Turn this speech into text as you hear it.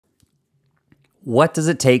What does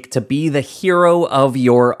it take to be the hero of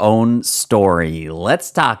your own story? Let's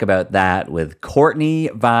talk about that with Courtney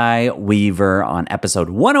Vi Weaver on episode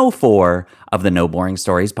 104 of the No Boring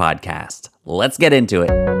Stories podcast. Let's get into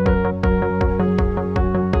it.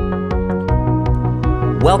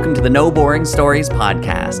 Welcome to the No Boring Stories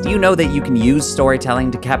podcast. You know that you can use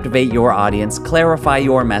storytelling to captivate your audience, clarify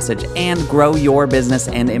your message, and grow your business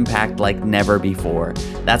and impact like never before.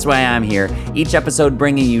 That's why I'm here, each episode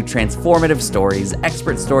bringing you transformative stories,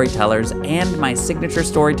 expert storytellers, and my signature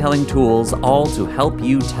storytelling tools, all to help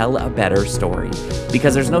you tell a better story.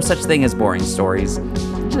 Because there's no such thing as boring stories,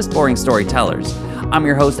 just boring storytellers. I'm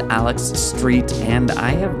your host, Alex Street, and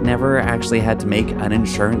I have never actually had to make an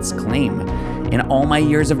insurance claim in all my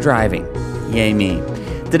years of driving. Yay me.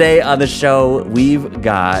 Today on the show, we've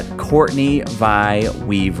got Courtney Vi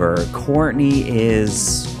Weaver. Courtney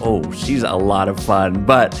is, she's a lot of fun,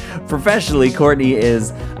 but professionally, Courtney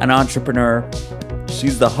is an entrepreneur.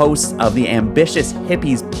 She's the host of the Ambitious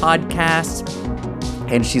Hippies podcast,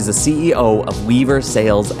 and she's the CEO of Weaver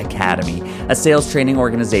Sales Academy, a sales training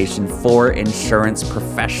organization for insurance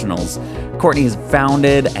professionals. Courtney has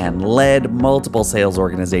founded and led multiple sales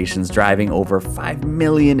organizations, driving over $5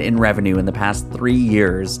 million in revenue in the past 3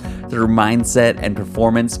 years through mindset and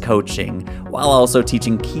performance coaching, while also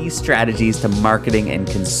teaching key strategies to marketing and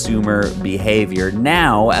consumer behavior.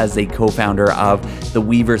 Now, as a co-founder of the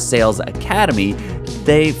Weaver Sales Academy,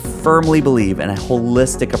 they firmly believe in a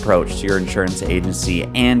holistic approach to your insurance agency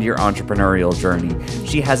and your entrepreneurial journey.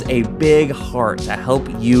 She has a big heart to help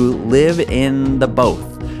you live in the both.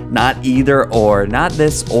 Not either or, not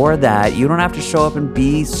this or that. You don't have to show up and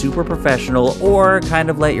be super professional or kind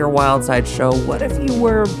of let your wild side show. What if you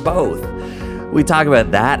were both? We talk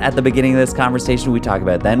about that at the beginning of this conversation. We talk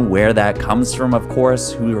about then where that comes from, of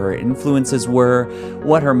course, who her influences were,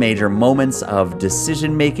 what her major moments of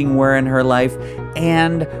decision making were in her life,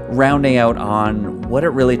 and rounding out on what it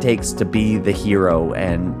really takes to be the hero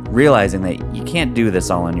and realizing that you can't do this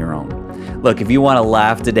all on your own. Look, if you want to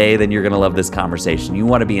laugh today, then you're going to love this conversation. You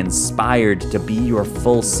want to be inspired to be your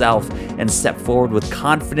full self and step forward with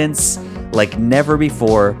confidence like never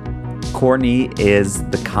before. Courtney is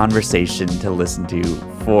the conversation to listen to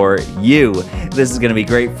for you. This is going to be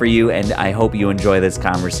great for you, and I hope you enjoy this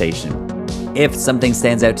conversation. If something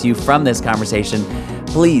stands out to you from this conversation,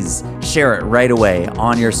 please share it right away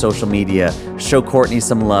on your social media. Show Courtney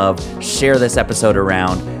some love. Share this episode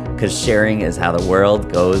around, because sharing is how the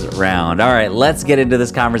world goes round. All right, let's get into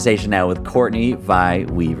this conversation now with Courtney Vi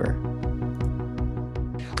Weaver.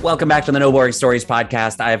 Welcome back to the No Boring Stories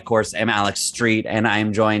podcast. I, of course, am Alex Street, and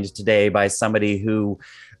I'm joined today by somebody who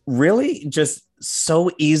really just so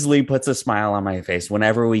easily puts a smile on my face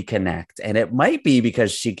whenever we connect. And it might be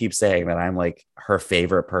because she keeps saying that I'm like her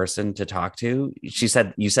favorite person to talk to.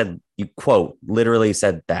 You quote, literally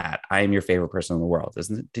said that I am your favorite person in the world.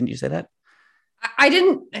 Didn't you say that? I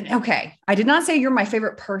didn't. Okay. I did not say you're my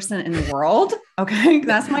favorite person in the world. Okay.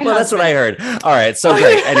 That's my husband. That's what I heard. All right. So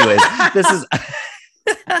great. Anyways,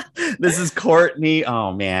 this is Courtney.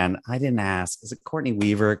 Oh man, I didn't ask. Is it Courtney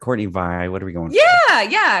Weaver, Courtney Vi? What are we going for?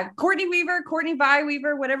 Yeah. Courtney Weaver, Courtney Vi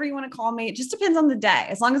Weaver, whatever you want to call me. It just depends on the day.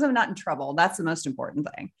 As long as I'm not in trouble. That's the most important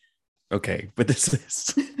thing. Okay. But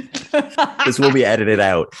this will be edited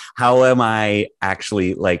out. How am I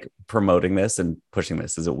actually like promoting this and pushing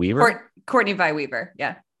this? Is it Weaver? Courtney Vi Weaver.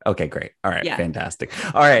 Yeah. Okay, great. All right. Yeah. Fantastic.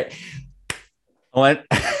 All right. What?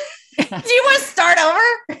 Do you want to start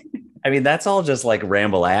over? I mean, that's all just like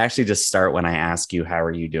ramble. I actually just start when I ask you, how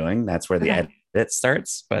are you doing? That's where the edit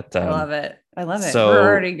starts. But I love it. So we're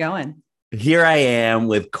already going. Here I am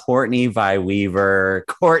with Courtney Vi Weaver.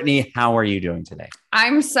 Courtney, how are you doing today?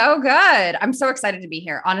 I'm so good. I'm so excited to be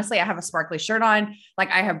here. Honestly, I have a sparkly shirt on. Like,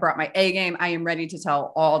 I have brought my A game. I am ready to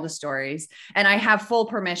tell all the stories, and I have full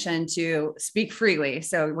permission to speak freely.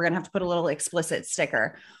 So we're going to have to put a little explicit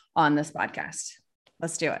sticker on this podcast.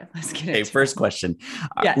 Let's do it. Let's get it. Okay, first question.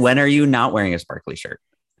 Yes. When are you not wearing a sparkly shirt?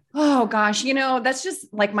 Oh gosh, that's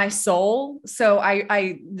just like my soul. So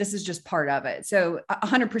this is just part of it. So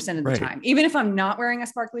 100% of the time, even if I'm not wearing a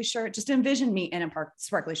sparkly shirt, just envision me in a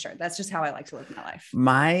sparkly shirt. That's just how I like to live my life.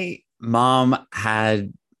 My mom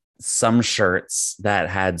had some shirts that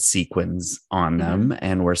had sequins on them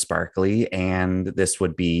and were sparkly. And this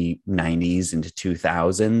would be 90s into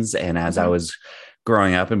 2000s. And as I was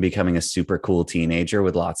growing up and becoming a super cool teenager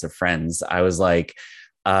with lots of friends, I was like,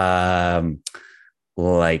 Mom,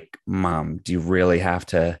 do you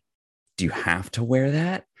have to wear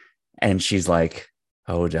that? And she's like,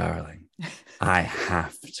 oh, darling, I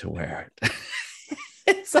have to wear it.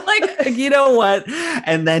 It's like, you know what?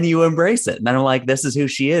 And then you embrace it. And then I'm like, this is who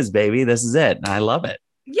she is, baby. This is it. And I love it.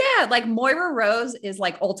 Yeah, like Moira Rose is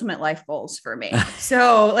like ultimate life goals for me.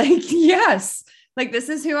 So like, yes, like this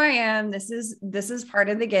is who I am. This is part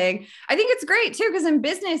of the gig. I think it's great too, because in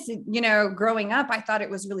business, growing up, I thought it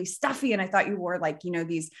was really stuffy and I thought you wore like,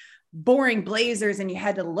 these boring blazers and you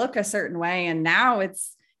had to look a certain way. And now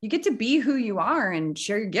you get to be who you are and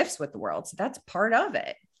share your gifts with the world. So that's part of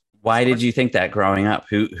it. Why did you think that growing up?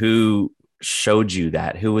 Who showed you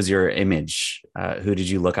that? Who was your image? Who did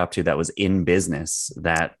you look up to that was in business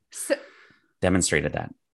that demonstrated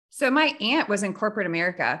that? So my aunt was in corporate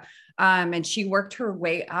America, and she worked her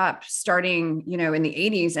way up starting, in the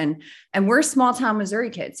 80s. And we're small town Missouri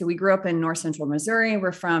kids. So we grew up in North Central Missouri.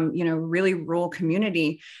 We're from, really rural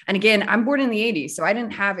community. And again, I'm born in the 80s. So I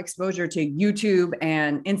didn't have exposure to YouTube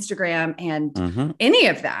and Instagram and any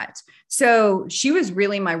of that. So she was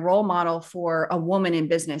really my role model for a woman in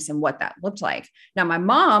business and what that looked like. Now, my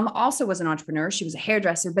mom also was an entrepreneur. She was a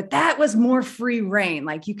hairdresser, but that was more free reign.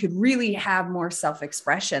 Like you could really have more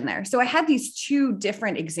self-expression there. So I had these two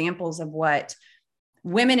different examples of what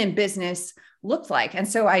women in business looked like. And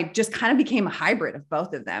so I just kind of became a hybrid of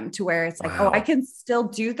both of them to where it's like, Wow. oh, I can still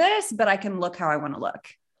do this, but I can look how I want to look.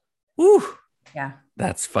 Woo. Yeah.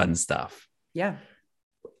 That's fun stuff. Yeah.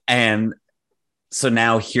 And so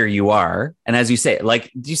now here you are. And as you say,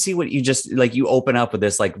 like, do you see what you just like, you open up with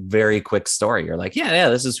this like very quick story. You're like, yeah,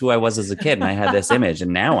 this is who I was as a kid. And I had this image.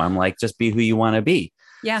 And now I'm like, just be who you want to be.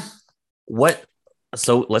 Yeah.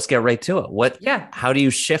 So let's get right to it. How do you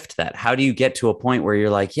shift that? How do you get to a point where you're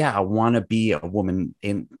like, yeah, I want to be a woman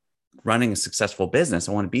in running a successful business.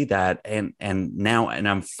 I want to be that. And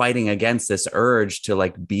I'm fighting against this urge to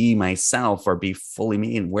like be myself or be fully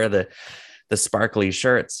me and wear the sparkly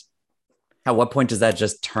shirts. At what point does that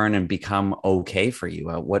just turn and become okay for you?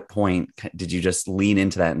 At what point did you just lean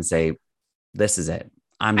into that and say, this is it?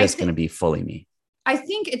 I'm just going to be fully me. I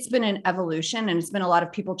think it's been an evolution and it's been a lot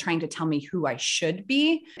of people trying to tell me who I should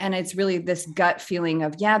be. And it's really this gut feeling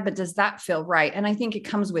of, yeah, but does that feel right? And I think it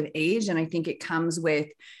comes with age. And I think it comes with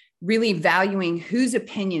really valuing whose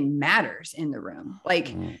opinion matters in the room.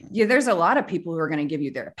 Like, yeah, there's a lot of people who are going to give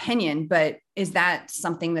you their opinion, but is that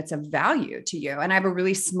something that's of value to you? And I have a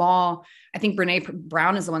really small, I think Brene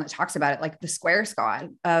Brown is the one that talks about it, like the square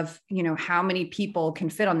squad of, how many people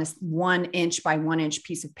can fit on this 1 inch by 1 inch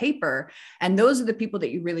piece of paper. And those are the people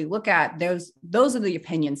that you really look at. Those are the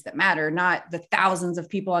opinions that matter, not the thousands of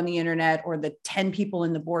people on the internet or the 10 people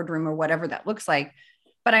in the boardroom or whatever that looks like.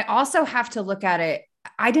 But I also have to look at it.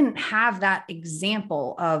 I didn't have that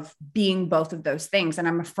example of being both of those things. And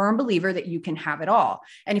I'm a firm believer that you can have it all.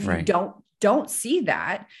 And if you don't see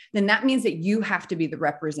that, then that means that you have to be the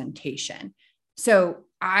representation. So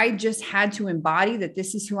I just had to embody that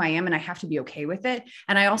this is who I am and I have to be okay with it.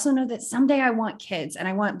 And I also know that someday I want kids and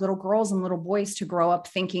I want little girls and little boys to grow up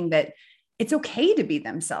thinking that it's okay to be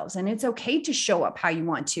themselves and it's okay to show up how you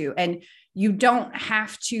want to. And you don't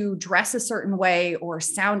have to dress a certain way or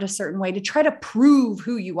sound a certain way to try to prove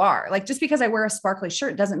who you are. Like just because I wear a sparkly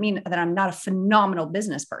shirt doesn't mean that I'm not a phenomenal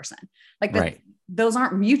business person. Like those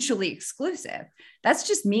aren't mutually exclusive. That's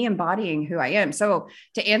just me embodying who I am. So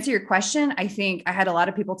to answer your question, I think I had a lot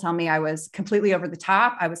of people tell me I was completely over the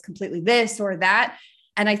top. I was completely this or that.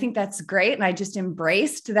 And I think that's great. And I just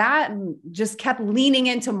embraced that and just kept leaning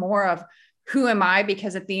into more of who am I?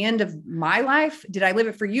 Because at the end of my life, did I live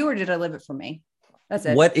it for you or did I live it for me? That's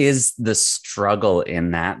it. What is the struggle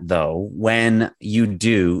in that though? When you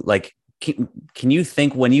do like, can you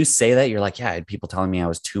think when you say that you're like, yeah, I had people telling me I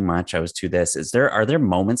was too much. I was too this. Are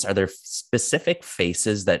there specific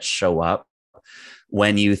faces that show up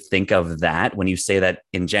when you think of that? When you say that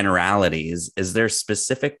in generalities, is there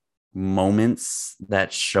specific moments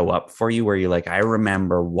that show up for you where you're like, I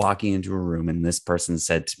remember walking into a room and this person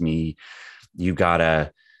said to me, you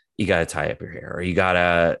gotta tie up your hair or you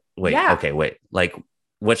gotta wait. Yeah. Okay, wait. Like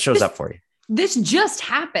what shows up for you? This just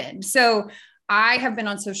happened. So I have been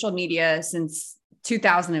on social media since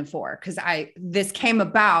 2004 because this came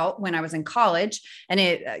about when I was in college and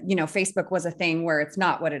it, Facebook was a thing where it's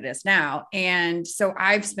not what it is now. And so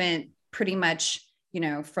I've spent pretty much,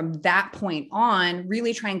 from that point on,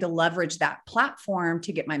 really trying to leverage that platform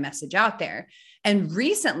to get my message out there. And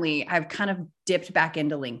recently I've kind of dipped back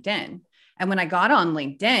into LinkedIn. And when I got on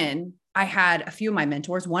LinkedIn, I had a few of my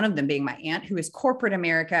mentors, one of them being my aunt, who is corporate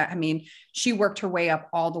America. I mean, she worked her way up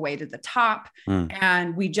all the way to the top.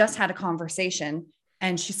 And we just had a conversation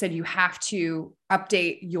and she said, you have to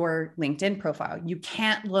update your LinkedIn profile. You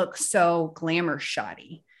can't look so glamour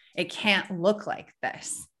shoddy. It can't look like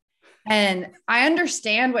this. And I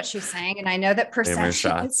understand what she's saying. And I know that perception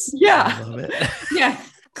shots. Yeah. I love it. Yeah.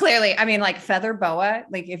 Clearly. I mean, like feather boa,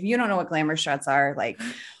 like if you don't know what glamour shots are, like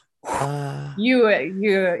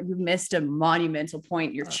You missed a monumental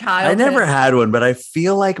point. Your I childhood. never had one, but I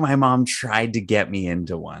feel like my mom tried to get me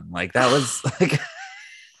into one. Like that was like,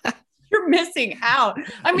 You're missing out.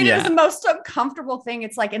 I mean, it was yeah. the most uncomfortable thing.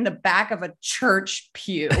 It's like in the back of a church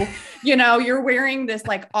pew. You know, you're wearing this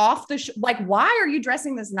like like, why are you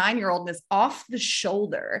dressing this 9-year-old in this off the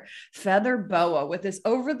shoulder feather boa with this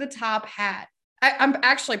over the top hat? I'm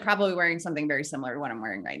actually probably wearing something very similar to what I'm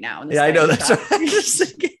wearing right now. Yeah, I know that's what I'm just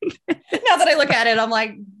thinking. Now that I look at it, I'm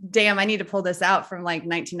like, damn, I need to pull this out from like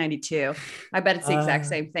 1992. I bet it's the exact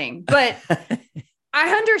same thing. But I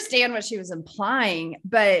understand what she was implying,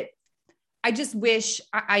 but I just wish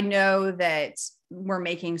I know that we're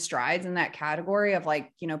making strides in that category of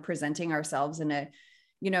like, you know, presenting ourselves in a,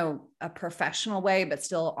 you know, a professional way, but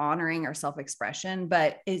still honoring our self-expression.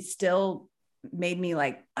 But it still made me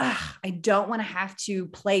like, I don't want to have to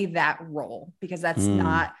play that role because that's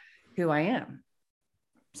not who I am.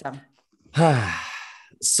 So,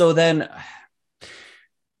 so then,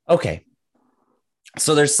 okay.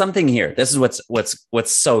 So there's something here. This is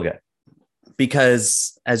what's so good.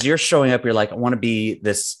 Because as you're showing up, you're like, I want to be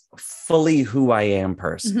this fully who I am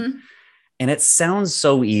person. mm-hmm. And it sounds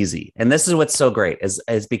so easy. And this is what's so great is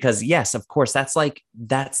because, yes, of course,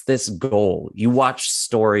 that's this goal. You watch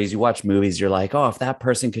stories, you watch movies, you're like, oh, if that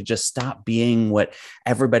person could just stop being what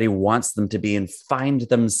everybody wants them to be and find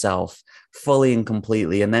themselves fully and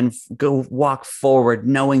completely, and then go walk forward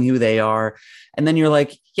knowing who they are. And then you're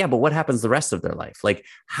like, yeah, but what happens the rest of their life? Like,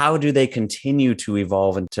 how do they continue to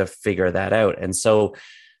evolve and to figure that out? And so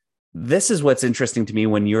this is what's interesting to me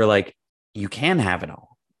when you're like, you can have it all.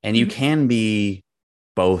 And you can be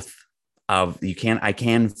both I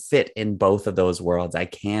can fit in both of those worlds. I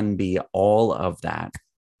can be all of that.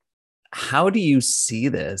 How do you see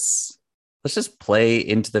this? Let's just play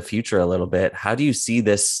into the future a little bit. How do you see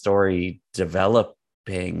this story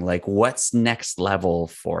developing? Like what's next level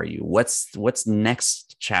for you? What's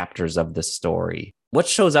next chapters of the story? What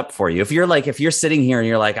shows up for you? If you're sitting here and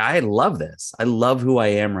you're like, I love this. I love who I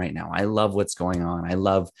am right now. I love what's going on. I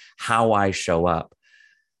love how I show up.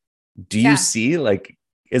 Do you see like,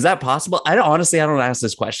 is that possible? I don't ask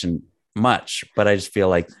this question much, but I just feel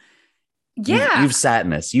like you've sat in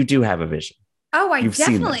this. You do have a vision. Oh, You've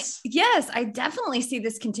seen this. Yes, I definitely see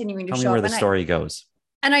this continuing to show up. Tell me where the story goes.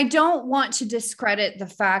 And I don't want to discredit the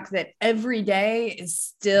fact that every day is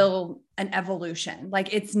still an evolution.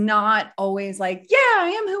 Like it's not always like, yeah, I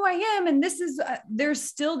am who I am. And this is, there's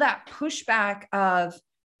still that pushback of,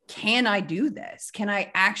 can I do this? Can I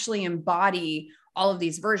actually embody all of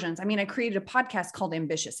these versions? I mean, I created a podcast called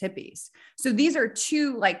Ambitious Hippies. So these are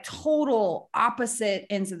two like total opposite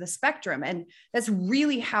ends of the spectrum. And that's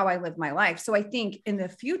really how I live my life. So I think in the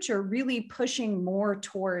future, really pushing more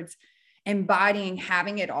towards embodying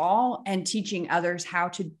having it all and teaching others how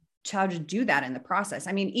to do that in the process.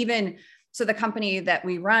 I mean, even so the company that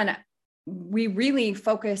we run, we really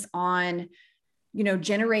focus on, you know,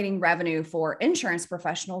 generating revenue for insurance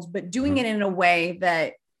professionals, but doing it in a way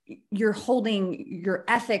that you're holding your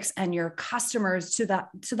ethics and your customers to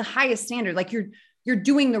the highest standard. Like you're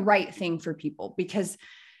doing the right thing for people, because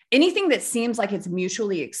anything that seems like it's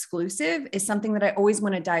mutually exclusive is something that I always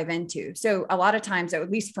want to dive into. So a lot of times,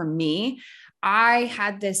 at least for me, I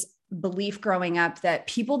had this belief growing up that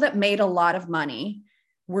people that made a lot of money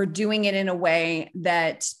were doing it in a way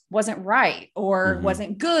that wasn't right or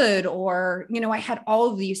wasn't good. Or, you know, I had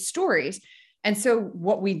all of these stories. And so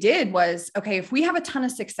what we did was, okay, if we have a ton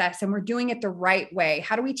of success and we're doing it the right way,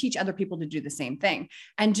 how do we teach other people to do the same thing?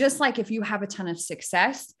 And just like if you have a ton of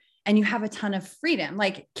success and you have a ton of freedom,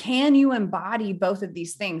 like, can you embody both of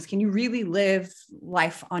these things? Can you really live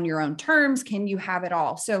life on your own terms? Can you have it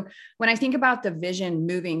all? So when I think about the vision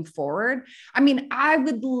moving forward, I mean, I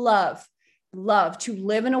would love to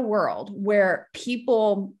live in a world where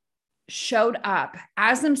people showed up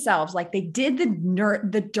as themselves, like they did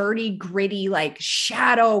the dirty, gritty, like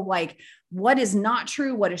shadow, like what is not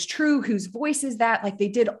true, what is true, whose voice is that? Like they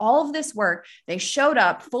did all of this work. They showed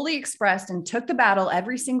up fully expressed and took the battle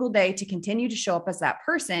every single day to continue to show up as that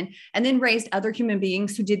person, and then raised other human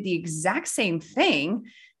beings who did the exact same thing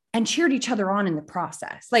and cheered each other on in the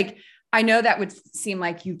process. Like, I know that would seem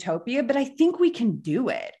like utopia, but I think we can do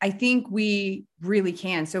it. I think we really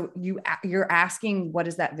can. So you're asking, what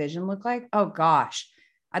does that vision look like? Oh gosh,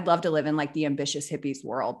 I'd love to live in like the ambitious hippies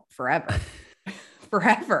world forever,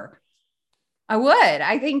 forever. I would.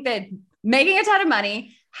 I think that making a ton of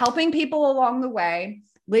money, helping people along the way,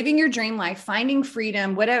 living your dream life, finding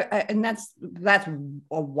freedom, whatever. And that's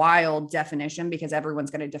a wild definition because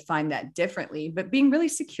everyone's going to define that differently, but being really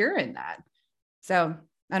secure in that. So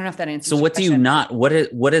I don't know if that answers. So what do you not, what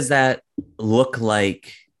does that look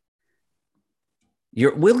like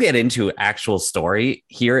we'll get into actual story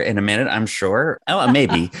here in a minute, I'm sure. Oh,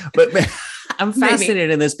 maybe, but I'm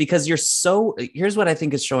fascinated in this because here's what I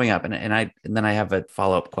think is showing up. And then I have a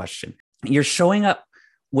follow-up question. You're showing up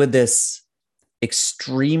with this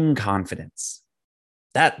extreme confidence.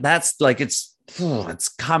 That's like, it's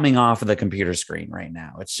coming off of the computer screen right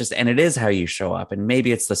now. It's just, and it is how you show up, and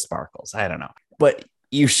maybe it's the sparkles. I don't know, but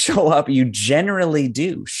you show up, you generally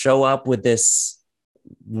do show up with this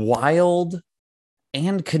wild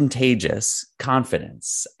and contagious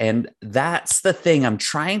confidence. And that's the thing I'm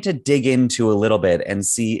trying to dig into a little bit and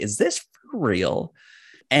see, is this for real?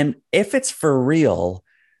 And if it's for real,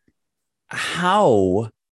 how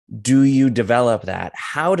do you develop that?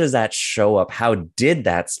 How does that show up? How did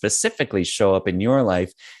that specifically show up in your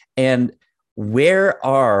life? And where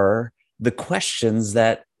are the questions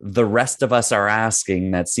that the rest of us are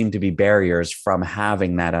asking that seem to be barriers from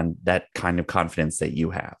having that kind of confidence that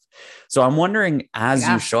you have? So I'm wondering, as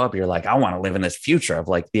you show up, you're like, I want to live in this future of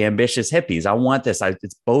like the ambitious hippies. I want this.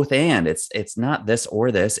 It's both and. It's not this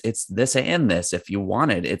or this. It's this and this. If you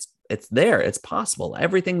want it, it's there. It's possible.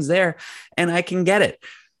 Everything's there, and I can get it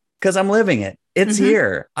because I'm living it. It's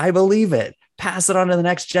here. I believe it. Pass it on to the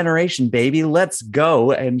next generation, baby. Let's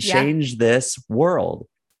go and change this world.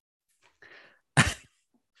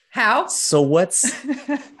 How? So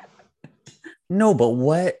no, but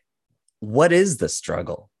what is the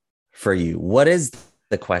struggle for you? What are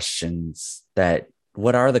the questions that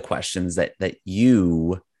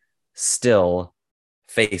you still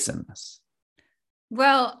face in this?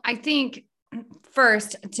 Well, I think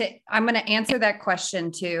first, I'm going to answer that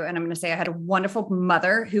question too. And I'm going to say I had a wonderful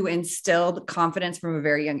mother who instilled confidence from a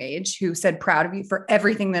very young age, who said, proud of you for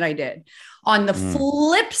everything that I did. On the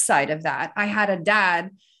flip side of that, I had a dad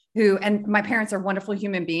and my parents are wonderful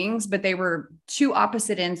human beings, but they were two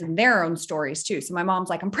opposite ends in their own stories too. So my mom's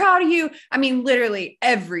like, I'm proud of you. I mean, literally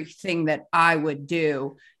everything that I would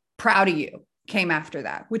do, proud of you, came after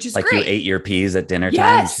that, which is like great. You ate your peas at dinner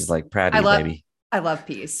time. She's like, proud of you, baby. I love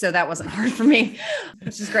peas. So that wasn't hard for me,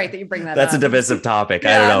 which is great that you bring that That's up. That's a divisive topic.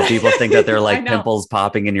 I don't know. People think that they're like pimples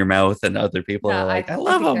popping in your mouth, and other people are like, I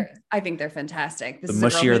love them. I think they're fantastic. The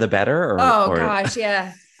mushier, the better. Gosh.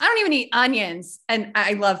 Yeah. I don't even eat onions, and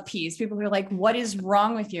I love peas. People are like, what is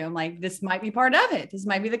wrong with you? I'm like, this might be part of it. This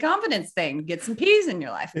might be the confidence thing. Get some peas in your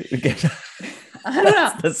life. I don't know.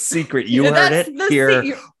 That's the secret. You heard it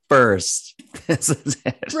here first. This is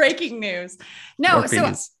it. Breaking news. No.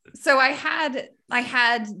 So I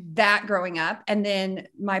had that growing up. And then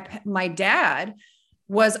my dad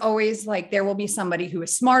was always like, there will be somebody who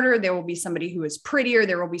is smarter. There will be somebody who is prettier.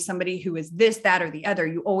 There will be somebody who is this, that, or the other.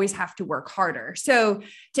 You always have to work harder. So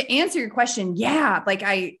to answer your question, like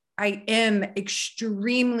I am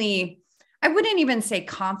extremely, I wouldn't even say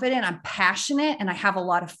confident. I'm passionate and I have a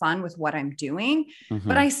lot of fun with what I'm doing,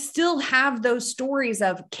 but I still have those stories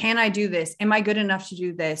of, can I do this? Am I good enough to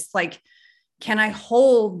do this? Like, can I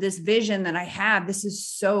hold this vision that I have? This is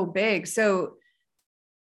so big. So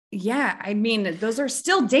yeah, I mean, those are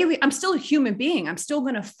still daily. I'm still a human being. I'm still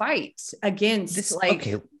going to fight against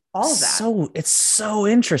all of that. So it's so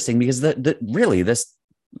interesting because really this,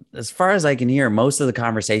 as far as I can hear, most of the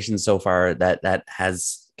conversations so far that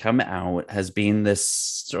has come out has been this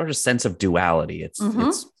sort of sense of duality. It's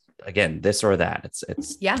again, this or that.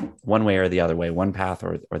 It's one way or the other way, one path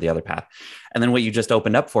or the other path. And then what you just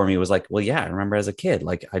opened up for me was like, well, yeah, I remember as a kid,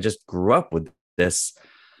 like I just grew up with this.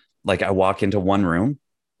 Like I walk into one room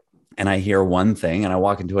and I hear one thing, and I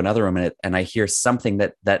walk into another room and I hear something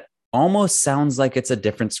that almost sounds like it's a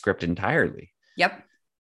different script entirely. Yep.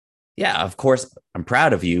 Yeah, of course, I'm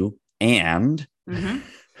proud of you. And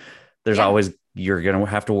there's always, you're going to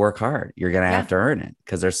have to work hard. You're going to have to earn it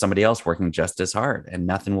because there's somebody else working just as hard, and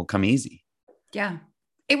nothing will come easy. Yeah.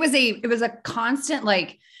 It was a constant,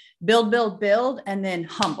 like, build, and then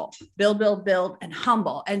humble, build, and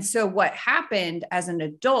humble. And so what happened as an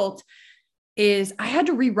adult is I had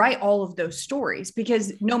to rewrite all of those stories,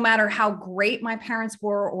 because no matter how great my parents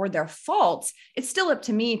were or their faults, it's still up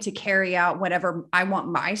to me to carry out whatever I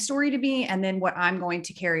want my story to be, and then what I'm going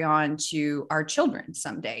to carry on to our children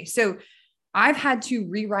someday. So I've had to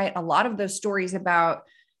rewrite a lot of those stories about,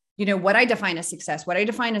 what I define as success, what I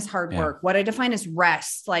define as hard work, what I define as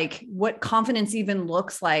rest, like what confidence even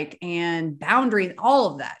looks like, and boundaries,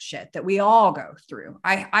 all of that shit that we all go through.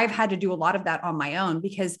 I've had to do a lot of that on my own,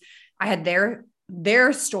 because I had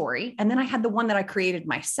their story. And then I had the one that I created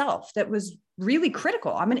myself that was really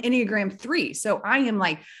critical. I'm an Enneagram 3. So I am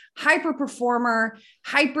like hyper performer,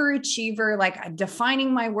 hyper achiever, like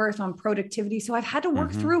defining my worth on productivity. So I've had to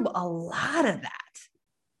work through a lot of that,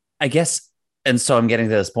 I guess. And so I'm getting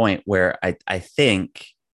to this point where I think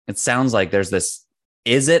it sounds like there's this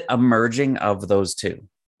Is it a merging of those two?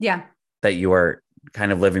 Yeah. That you are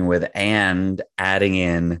kind of living with and adding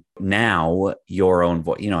in now your own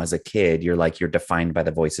voice. As a kid, you're defined by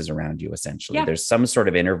the voices around you. Essentially, Yeah. there's some sort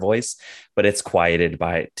of inner voice, but it's quieted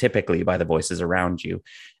typically by the voices around you.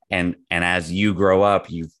 And as you grow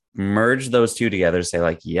up, you merge those two together, say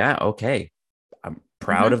like, yeah, okay, I'm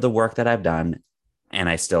proud of the work that I've done and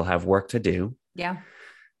I still have work to do. Yeah.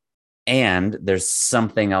 And there's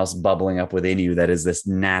something else bubbling up within you that is this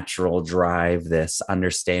natural drive, this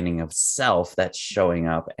understanding of self that's showing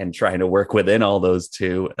up and trying to work within all those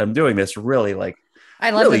two. I'm doing this really I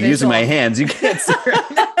love really using my hands. You can't see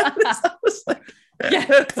yeah,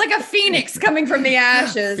 it's like a phoenix coming from the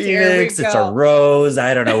ashes. Phoenix, it's a rose.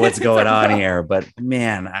 I don't know what's going on here, but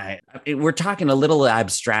man, we're talking a little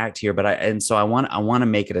abstract here, but so I want to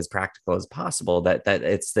make it as practical as possible that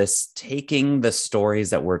it's this taking the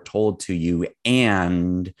stories that were told to you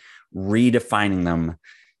and redefining them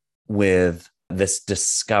with this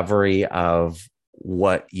discovery of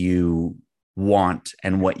what you want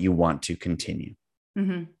and what you want to continue.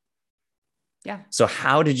 Mm-hmm. Yeah. So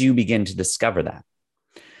how did you begin to discover that?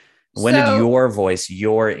 When did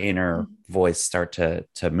your inner voice start to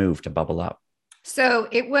move, to bubble up? So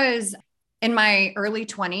it was in my early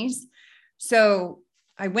 20s. So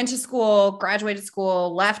I went to school, graduated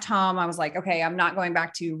school, left home. I was like, okay, I'm not going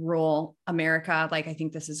back to rural America. Like, I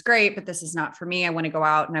think this is great, but this is not for me. I want to go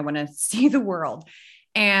out and I want to see the world.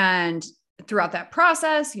 And throughout that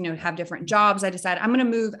process, have different jobs, I decided I'm going to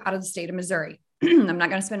move out of the state of Missouri. I'm not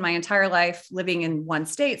going to spend my entire life living in one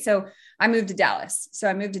state. So I moved to Dallas. So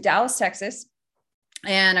I moved to Dallas, Texas.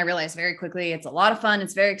 And I realized very quickly, it's a lot of fun.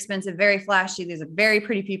 It's very expensive, very flashy. These are very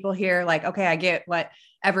pretty people here. Like, okay, I get what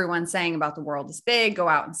everyone's saying about the world is big. Go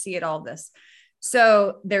out and see it, all this.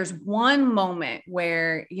 So there's one moment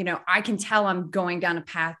where, I can tell I'm going down a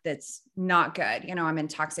path that's not good. I'm in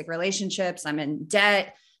toxic relationships. I'm in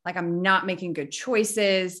debt. Like, I'm not making good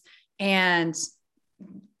choices. And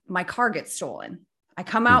my car gets stolen. I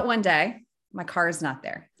come out one day, my car is not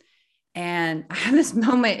there. And I have this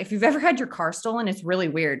moment. If you've ever had your car stolen, it's really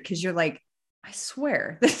weird because you're like, I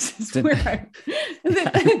swear this is where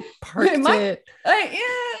I parked it.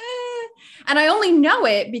 And I only know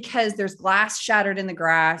it because there's glass shattered in the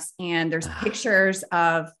grass and there's pictures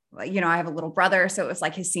of, I have a little brother. So it was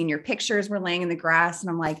like his senior pictures were laying in the grass. And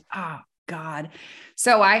I'm like, oh God.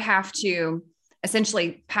 So I have to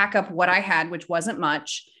essentially pack up what I had, which wasn't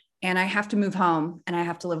much. And I have to move home and I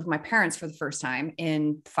have to live with my parents for the first time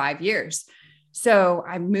in 5 years. So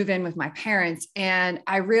I move in with my parents and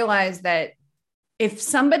I realized that if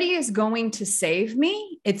somebody is going to save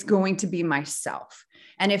me, it's going to be myself.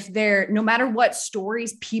 And if no matter what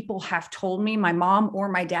stories people have told me, my mom or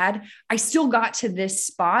my dad, I still got to this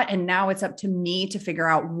spot. And now it's up to me to figure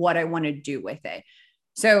out what I want to do with it.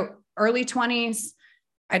 So early 20s,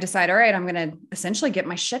 I decide, all right, I'm going to essentially get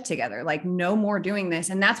my shit together, like no more doing this.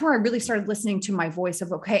 And that's where I really started listening to my voice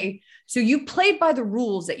of, okay, so you played by the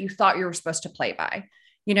rules that you thought you were supposed to play by.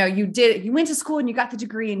 You went to school and you got the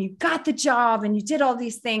degree and you got the job and you did all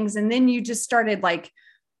these things. And then you just started like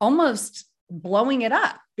almost blowing it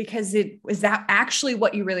up because was that actually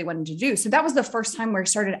what you really wanted to do? So that was the first time where I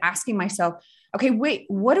started asking myself, okay, wait,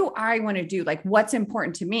 what do I want to do? Like, what's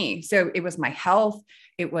important to me? So it was my health.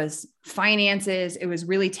 It was finances. It was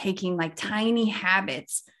really taking like tiny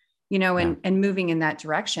habits, and moving in that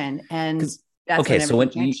direction. And that's okay. So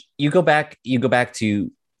when you go back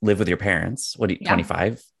to live with your parents,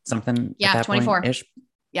 25 something? Yeah. At that 24 ish.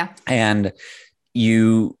 Yeah. And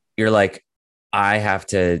you're like, I have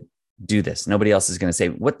to do this. Nobody else is going to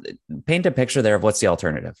say paint a picture there of what's the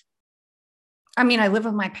alternative. I mean, I live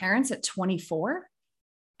with my parents at 24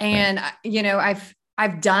 and right.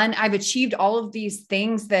 I've achieved all of these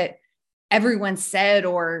things that everyone said,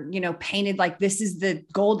 or, painted like this is the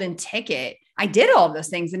golden ticket. I did all of those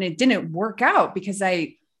things and it didn't work out because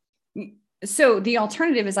so the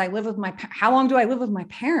alternative is how long do I live with my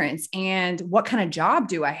parents and what kind of job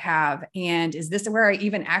do I have? And is this where I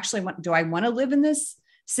even actually do I want to live in this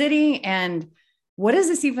city? And what does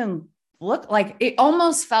this even look like? It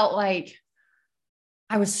almost felt like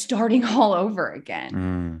I was starting all over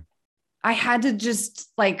again. I had to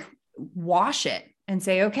just like wash it and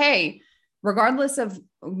say, okay, regardless of,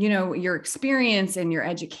 your experience and your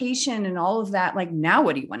education and all of that, like now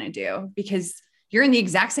what do you want to do? Because you're in the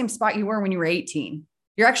exact same spot you were when you were 18.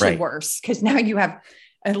 You're actually worse because now you have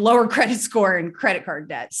a lower credit score and credit card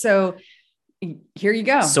debt. So here you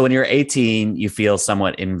go. So when you're 18, you feel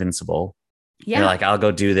somewhat invincible. Yeah. You're like, I'll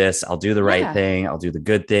go do this. I'll do the right thing. I'll do the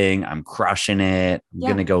good thing. I'm crushing it. I'm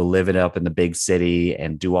going to go live it up in the big city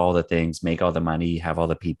and do all the things, make all the money, have all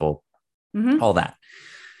the people, all that.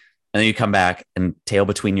 And then you come back and tail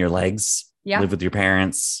between your legs, Yeah. live with your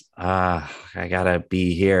parents. I gotta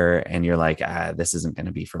be here. And you're like, this isn't going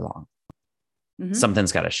to be for long. Mm-hmm.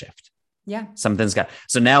 Something's got to shift. Yeah.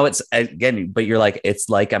 So now it's again, but you're like, it's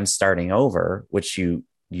like I'm starting over, which you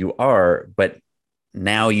are, but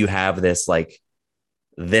now you have this, like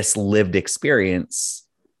this lived experience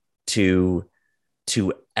to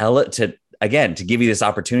again, to give you this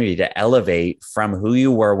opportunity to elevate from who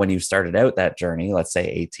you were when you started out that journey, let's say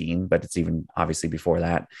 18, but it's even obviously before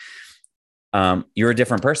that. You're a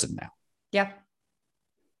different person now. Yeah.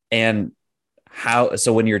 And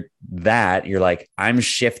so when you're like, I'm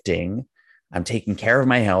shifting, I'm taking care of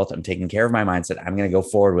my health, I'm taking care of my mindset, I'm going to go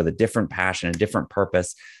forward with a different passion, a different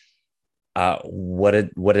purpose. What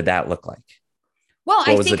did that look like? Well,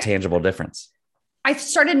 what was the tangible difference? I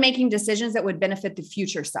started making decisions that would benefit the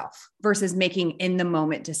future self versus making in the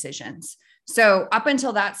moment decisions. So up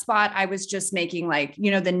until that spot, I was just making like,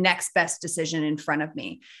 the next best decision in front of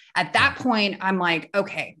me. At that point, I'm like,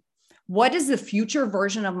 okay, what does the future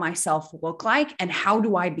version of myself look like? And how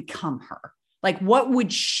do I become her? Like, what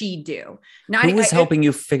would she do? Who was helping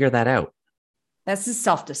you figure that out? That's the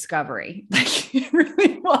self-discovery. Like, it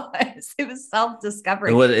really was. It was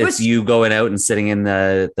self-discovery. It's you going out and sitting in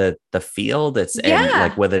the field. And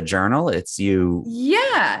like with a journal. It's you.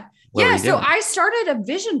 Yeah. Yeah. So I started a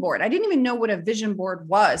vision board. I didn't even know what a vision board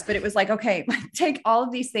was, but it was like, okay, take all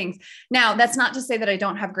of these things. Now, that's not to say that I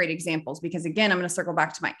don't have great examples, because again, I'm going to circle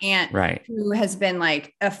back to my aunt, right, who has been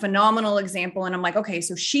like a phenomenal example. And I'm like, okay,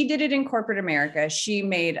 so she did it in corporate America. She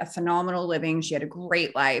made a phenomenal living. She had a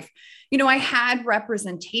great life. I had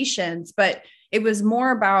representations, but it was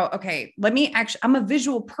more about, okay, I'm a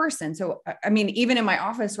visual person. So, I mean, even in my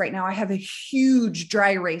office right now, I have a huge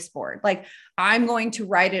dry erase board. Like, I'm going to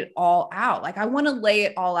write it all out. Like, I want to lay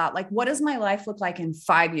it all out. Like, what does my life look like in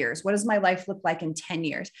 5 years? What does my life look like in 10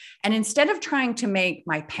 years? And instead of trying to make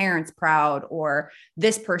my parents proud or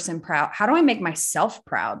this person proud, how do I make myself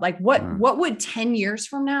proud? Like, what would 10 years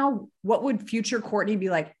from now, what would future Courtney be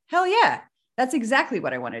like? Hell yeah. That's exactly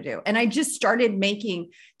what I want to do. And I just started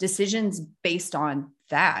making decisions based on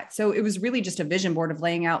that. So it was really just a vision board of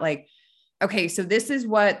laying out like, okay, so this is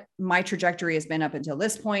what my trajectory has been up until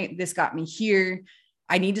this point. This got me here.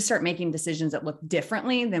 I need to start making decisions that look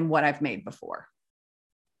differently than what I've made before.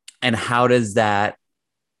 And how does that,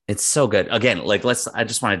 it's so good. Again, like I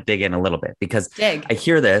just want to dig in a little bit, because I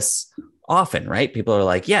hear this often, right? People are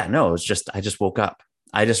like, yeah, no, I just woke up.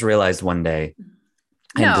 I just realized one day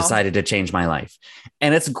and decided to change my life.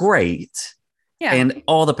 And it's great. Yeah. And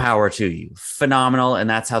all the power to you. Phenomenal. And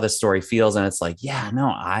that's how the story feels. And it's like, yeah, no,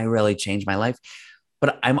 I really changed my life.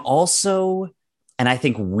 But I'm also, and I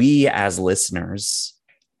think we as listeners,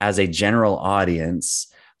 as a general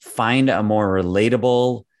audience, find a more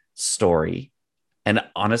relatable story, and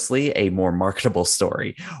honestly, a more marketable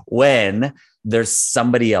story, when there's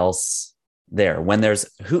somebody else there, when there's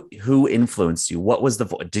who influenced you. What was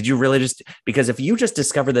did you really just, because if you just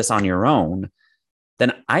discover this on your own,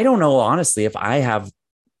 then I don't know, honestly, if I have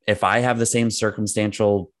the same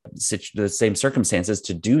the same circumstances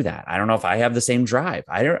to do that. I don't know if I have the same drive.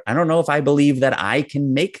 I don't know if I believe that I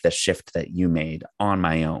can make the shift that you made on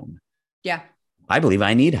my own. Yeah. I believe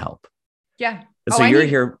I need help. Yeah. So you're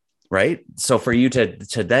here, right? So for you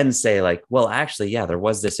to then say like, well, actually, yeah, there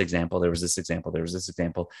was this example, there was this example, there was this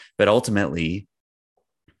example, but ultimately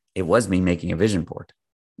it was me making a vision board.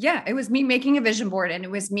 Yeah, it was me making a vision board. And it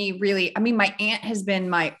was me really, I mean, my aunt has been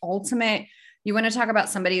my ultimate, you want to talk about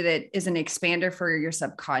somebody that is an expander for your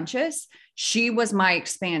subconscious. She was my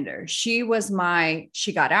expander. She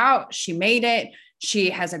got out, she made it. She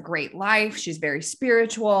has a great life. She's very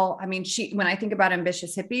spiritual. I mean, when I think about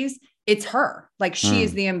ambitious hippies, it's her. Like, she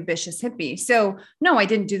is the ambitious hippie. So no, I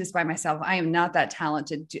didn't do this by myself. I am not that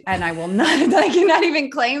talented, and I will not, I cannot even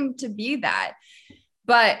claim to be that.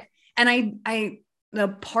 But, and the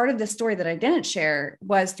part of the story that I didn't share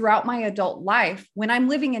was throughout my adult life, when I'm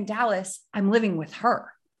living in Dallas, I'm living with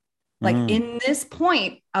her. Like in this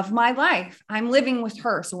point of my life, I'm living with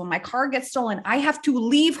her. So when my car gets stolen, I have to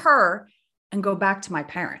leave her and go back to my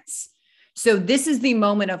parents. So this is the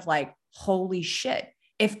moment of like, holy shit.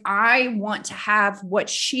 If I want to have what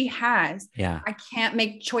she has, I can't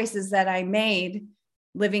make choices that I made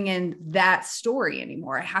living in that story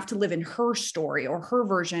anymore. I have to live in her story or her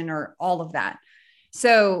version or all of that.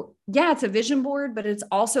 So yeah, it's a vision board, but it's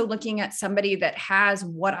also looking at somebody that has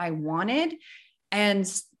what I wanted and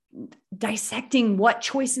dissecting what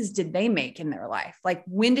choices did they make in their life? Like,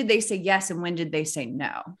 when did they say yes and when did they say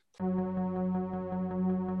no?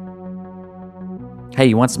 Hey,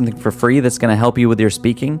 you want something for free that's going to help you with your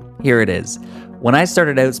speaking? Here it is. When I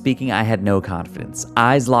started out speaking, I had no confidence.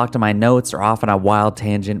 Eyes locked on my notes or off on a wild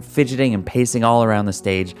tangent, fidgeting and pacing all around the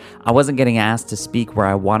stage. I wasn't getting asked to speak where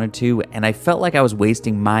I wanted to, and I felt like I was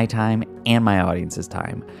wasting my time and my audience's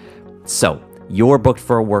time. So, you're booked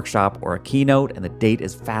for a workshop or a keynote and the date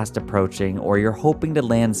is fast approaching, or you're hoping to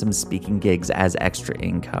land some speaking gigs as extra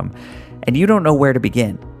income, and you don't know where to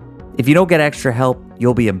begin. If you don't get extra help,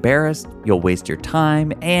 you'll be embarrassed, you'll waste your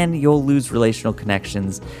time, and you'll lose relational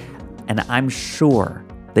connections. And I'm sure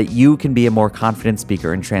that you can be a more confident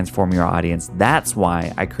speaker and transform your audience. That's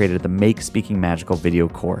why I created the Make Speaking Magical video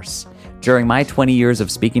course. During my 20 years of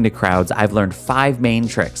speaking to crowds, I've learned 5 main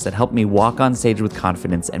tricks that help me walk on stage with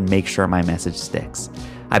confidence and make sure my message sticks.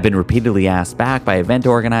 I've been repeatedly asked back by event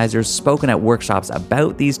organizers, spoken at workshops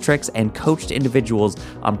about these tricks, and coached individuals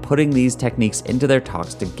on putting these techniques into their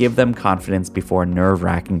talks to give them confidence before a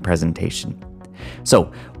nerve-wracking presentation. So,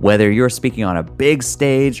 whether you're speaking on a big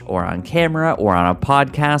stage or on camera or on a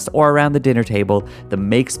podcast or around the dinner table, the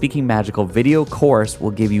Make Speaking Magical video course will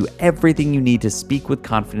give you everything you need to speak with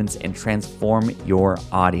confidence and transform your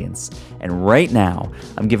audience. And right now,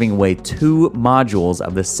 I'm giving away 2 modules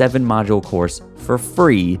of the 7-module course for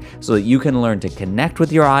free so that you can learn to connect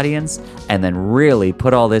with your audience and then really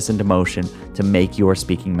put all this into motion to make your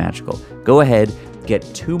speaking magical. Go ahead, get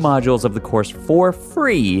 2 modules of the course for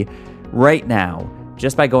free right now,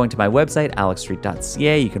 just by going to my website,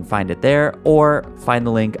 alexstreet.ca. You can find it there, or find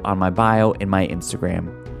the link on my bio in my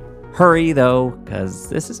Instagram. Hurry though, because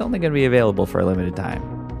this is only going to be available for a limited time.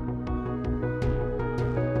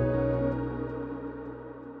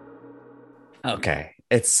 Okay,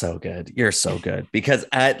 it's so good. You're so good, because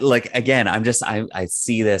I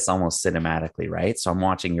see this almost cinematically, right? So I'm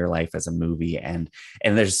watching your life as a movie, and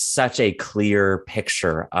there's such a clear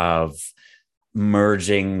picture of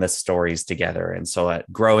merging the stories together. And so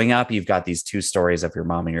growing up, you've got these 2 stories of your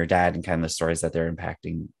mom and your dad and kind of the stories that they're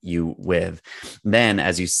impacting you with. Then,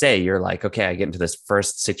 as you say, you're like, okay, I get into this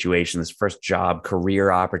first situation, this first job,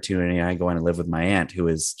 career opportunity. And I go in and live with my aunt, who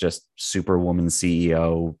is just superwoman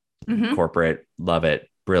CEO, corporate, love it,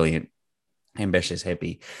 brilliant, ambitious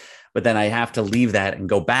hippie. But then I have to leave that and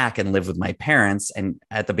go back and live with my parents. And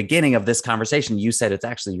at the beginning of this conversation, you said it's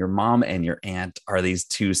actually your mom and your aunt are these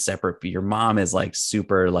 2 separate. Your mom is like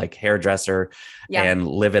super like hairdresser and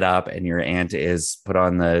live it up. And your aunt is put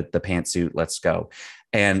on the pantsuit, let's go.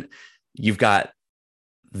 And you've got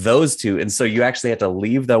those 2. And so you actually have to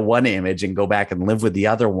leave the one image and go back and live with the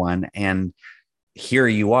other one. And here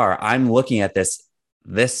you are. I'm looking at this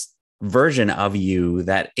version of you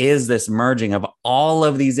that is this merging of all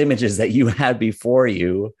of these images that you had before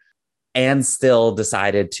you, and still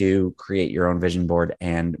decided to create your own vision board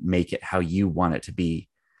and make it how you want it to be.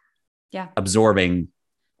 Yeah. Absorbing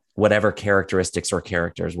whatever characteristics or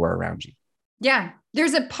characters were around you. Yeah.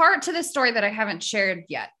 There's a part to the story that I haven't shared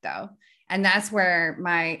yet though. And that's where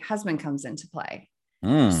my husband comes into play.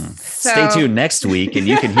 Stay tuned next week and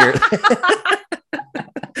you can hear it.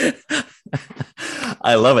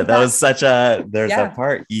 I love it. That was such there's a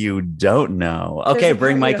part you don't know. Okay,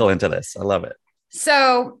 bring Michael into this. I love it.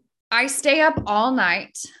 So I stay up all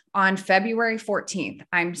night on February 14th.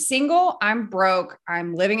 I'm single. I'm broke.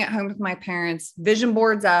 I'm living at home with my parents. Vision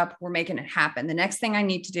board's up. We're making it happen. The next thing I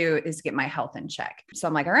need to do is get my health in check. So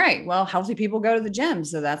I'm like, all right, well, healthy people go to the gym.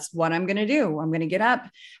 So that's what I'm going to do. I'm going to get up.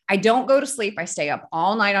 I don't go to sleep. I stay up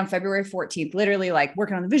all night on February 14th, literally like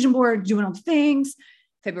working on the vision board, doing all the things.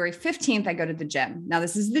 February 15th, I go to the gym. Now,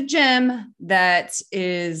 this is the gym that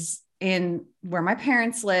is in where my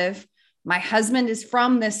parents live. My husband is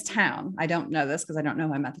from this town. I don't know this because I don't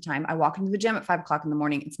know him at the time. I walk into the gym at 5:00 in the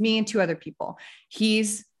morning. It's me and 2 other people.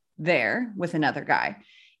 He's there with another guy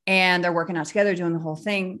and they're working out together, doing the whole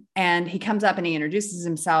thing. And he comes up and he introduces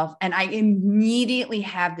himself. And I immediately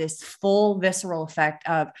have this full visceral effect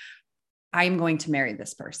of, I'm going to marry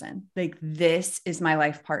this person. Like, this is my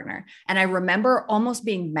life partner. And I remember almost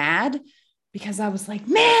being mad because I was like,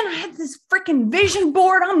 man, I had this freaking vision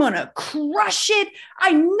board. I'm going to crush it.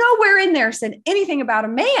 I nowhere in there said anything about a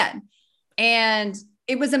man. And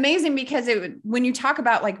it was amazing because when you talk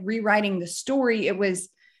about like rewriting the story,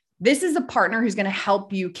 this is a partner who's going to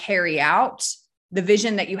help you carry out the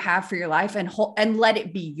vision that you have for your life and let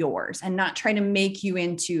it be yours and not try to make you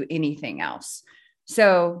into anything else.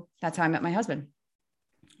 So that's how I met my husband.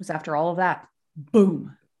 It was after all of that.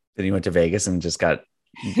 Boom. Then you went to Vegas and just got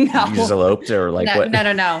you just eloped or like what?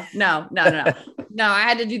 No. No, I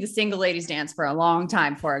had to do the single ladies dance for a long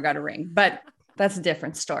time before I got a ring, but that's a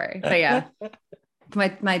different story. But yeah,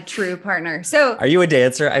 my true partner. So are you a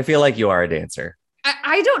dancer? I feel like you are a dancer.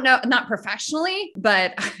 I don't know, not professionally,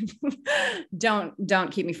 but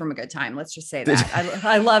don't keep me from a good time. Let's just say that.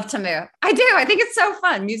 I love to move. I do. I think it's so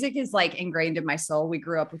fun. Music is like ingrained in my soul. We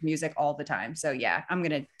grew up with music all the time. So yeah, I'm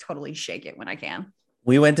going to totally shake it when I can.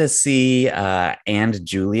 We went to see And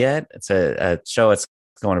Juliet. It's a show. It's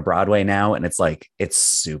going to Broadway now, and it's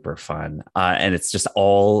super fun. And it's just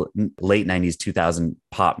all late 90s, 2000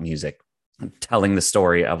 pop music telling the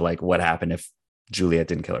story of like what happened if Juliet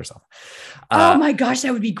didn't kill herself. Oh my gosh,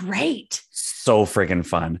 that would be great. So freaking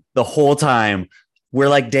fun. The whole time we're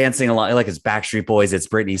like dancing along, like it's Backstreet Boys, it's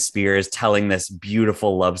Britney Spears telling this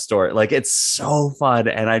beautiful love story. Like it's so fun.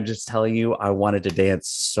 And I'm just telling you, I wanted to dance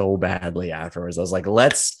so badly afterwards. I was like,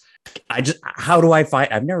 how do I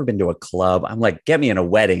find? I've never been to a club. I'm like, get me in a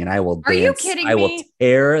wedding and I will dance. Are you kidding me? I will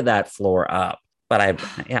tear that floor up. But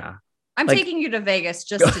yeah. I'm taking you to Vegas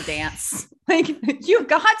just to dance. Like you've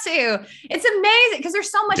got to. It's amazing because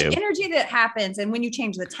there's so much energy that happens. And when you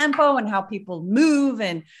change the tempo and how people move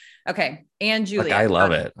and okay. And Julia. I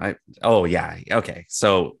love it. Yeah. Okay.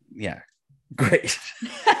 So yeah. Great.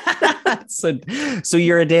 So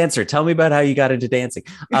you're a dancer. Tell me about how you got into dancing.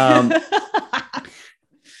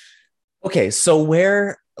 Okay. So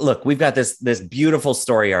we've got this beautiful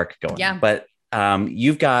story arc going. Yeah. But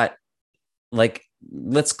you've got like,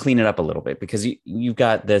 let's clean it up a little bit because you've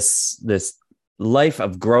got this life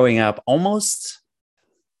of growing up almost.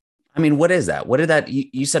 I mean, what is that? What did that,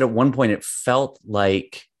 you said at one point, it felt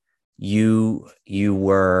like you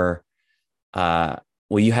were,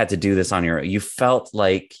 you had to do this on your own. You felt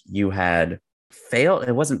like you had failed.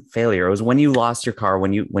 It wasn't failure. It was when you lost your car,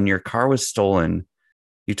 when your car was stolen,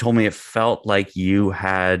 you told me it felt like you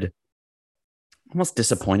had almost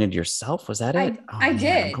disappointed yourself. Was that it? I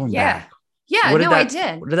did. Yeah. Back. Yeah, I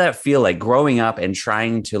did. What did that feel like growing up and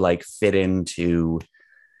trying to like fit into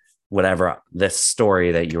whatever the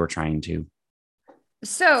story that you were trying to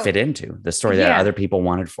fit into, the story that other people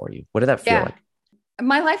wanted for you? What did that feel like?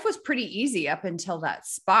 My life was pretty easy up until that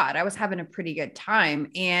spot. I was having a pretty good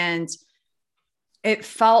time and it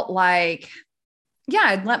felt like,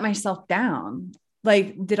 I'd let myself down.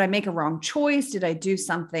 Like, did I make a wrong choice? Did I do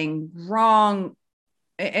something wrong?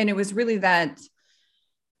 And it was really that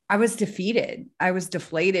I was defeated. I was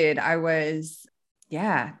deflated. I was,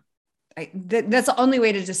 that's the only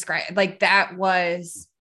way to describe it. Like that was,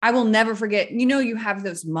 I will never forget, you have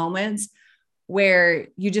those moments where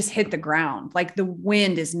you just hit the ground. Like the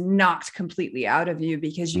wind is knocked completely out of you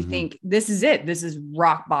because you think this is it. This is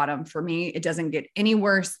rock bottom for me. It doesn't get any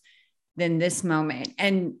worse than this moment.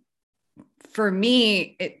 And for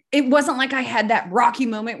me, it wasn't like I had that rocky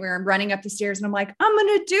moment where I'm running up the stairs and I'm like, I'm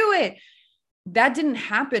going to do it. That didn't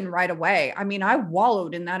happen right away. I mean, I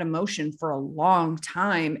wallowed in that emotion for a long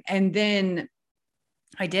time. And then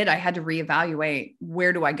I had to reevaluate,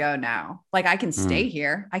 where do I go now? Like I can stay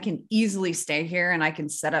here. I can easily stay here and I can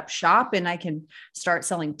set up shop and I can start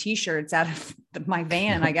selling t-shirts out of my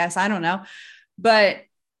van, I guess. I don't know. But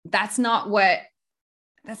that's not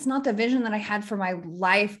the vision that I had for my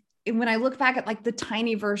life. And when I look back at like the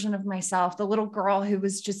tiny version of myself, the little girl who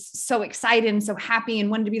was just so excited and so happy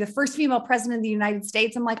and wanted to be the first female president of the United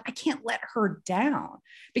States, I'm like, I can't let her down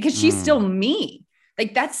because she's still me.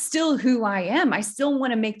 Like that's still who I am. I still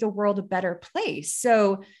want to make the world a better place.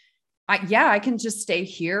 So I can just stay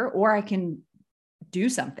here or I can do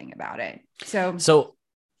something about it. So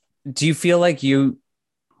do you feel like who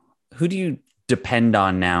do you depend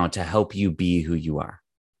on now to help you be who you are?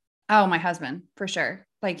 Oh, my husband, for sure.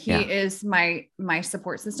 Like he is my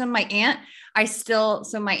support system. My aunt and I still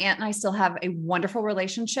have a wonderful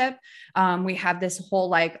relationship. We have this whole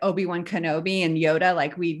like Obi-Wan Kenobi and Yoda.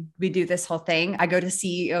 Like we do this whole thing. I go to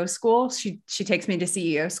CEO school. She takes me to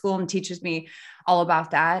CEO school and teaches me all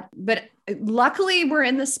about that. But luckily we're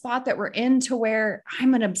in the spot that we're in to where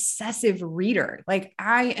I'm an obsessive reader. Like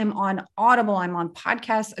I am on Audible. I'm on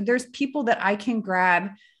podcasts. There's people that I can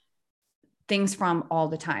grab things from all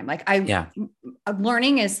the time. Like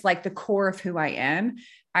learning is like the core of who I am.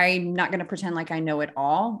 I'm not going to pretend like I know it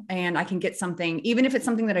all. And I can get something, even if it's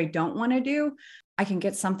something that I don't want to do, I can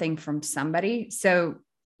get something from somebody. So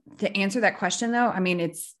to answer that question though, I mean,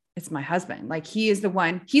 it's my husband. Like he is the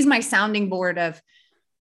one, he's my sounding board of,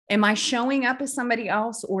 am I showing up as somebody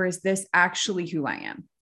else or is this actually who I am?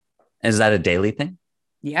 Is that a daily thing?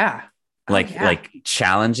 Yeah. Like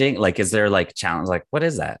challenging, like, is there like challenge? Like, what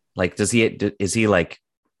is that? Like, is he like,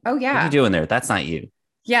 oh yeah, what are you doing there? That's not you.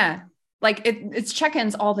 Yeah. Like it's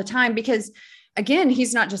check-ins all the time because again,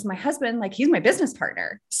 he's not just my husband, like he's my business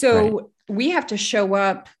partner. So we have to show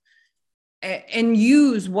up and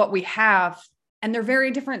use what we have. And they're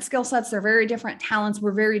very different skill sets. They're very different talents.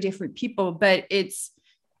 We're very different people, but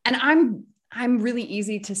and I'm really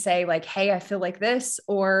easy to say like, hey, I feel like this,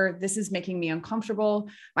 or this is making me uncomfortable.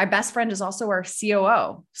 My best friend is also our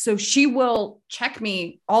COO. So she will check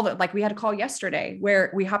me like we had a call yesterday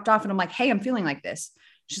where we hopped off and I'm like, hey, I'm feeling like this.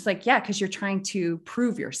 She's like, yeah, because you're trying to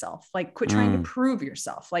prove yourself. Like quit trying to prove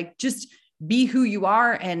yourself. Like just be who you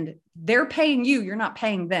are, and they're paying you. You're not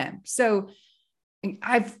paying them. So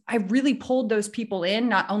I've really pulled those people in,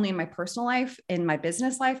 not only in my personal life, in my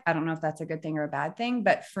business life. I don't know if that's a good thing or a bad thing,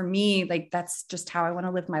 but for me, like, that's just how I want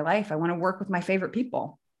to live my life. I want to work with my favorite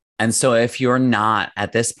people. And so if you're not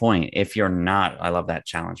at this point, if you're not, I love that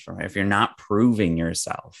challenge for me. If you're not proving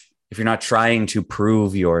yourself, if you're not trying to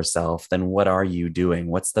prove yourself, then what are you doing?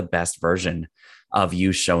 What's the best version of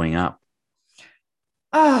you showing up?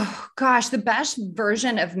 Oh gosh, the best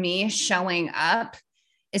version of me showing up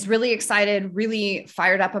is really excited, really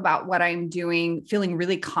fired up about what I'm doing, feeling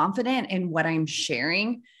really confident in what I'm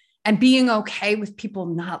sharing, and being okay with people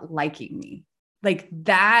not liking me. Like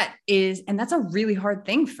that is, and that's a really hard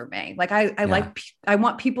thing for me. Like I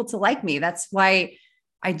want people to like me. That's why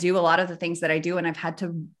I do a lot of the things that I do. And I've had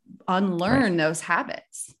to unlearn those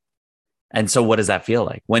habits. And so what does that feel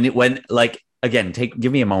like when like, again,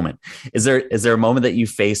 give me a moment. Is there a moment that you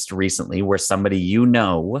faced recently where somebody,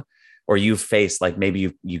 or you faced, like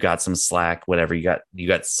maybe you got some slack, whatever, you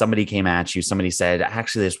got somebody came at you, somebody said,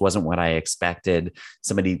 actually, this wasn't what I expected.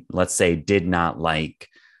 Somebody, let's say, did not like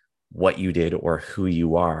what you did or who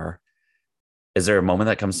you are. Is there a moment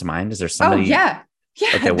that comes to mind? Is there somebody? Oh yeah.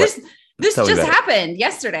 Yeah. Okay, this just happened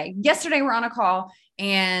yesterday. Yesterday we're on a call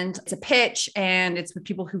and it's a pitch and it's with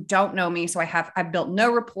people who don't know me. So I've built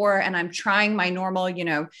no rapport, and I'm trying my normal,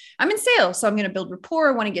 I'm in sales. So I'm going to build rapport.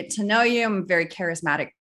 I want to get to know you. I'm a very charismatic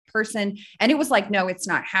person. And it was like, no, it's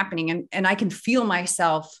not happening. And I can feel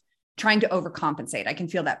myself trying to overcompensate. I can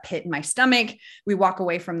feel that pit in my stomach. We walk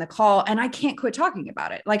away from the call and I can't quit talking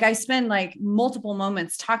about it. Like I spend like multiple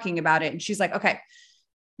moments talking about it. And she's like, okay,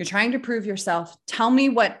 you're trying to prove yourself. Tell me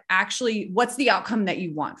what's the outcome that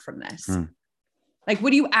you want from this? Like,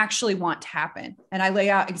 what do you actually want to happen? And I lay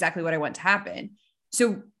out exactly what I want to happen.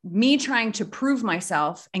 So me trying to prove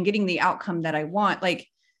myself and getting the outcome that I want, like,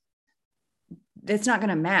 it's not going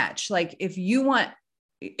to match. Like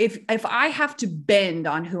if I have to bend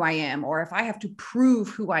on who I am, or if I have to prove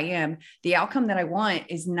who I am, the outcome that I want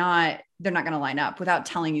they're not going to line up without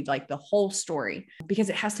telling you like the whole story, because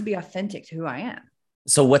it has to be authentic to who I am.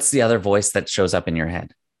 So what's the other voice that shows up in your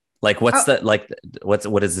head? Like what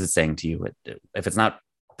is it saying to you? If it's not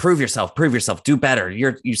prove yourself, do better.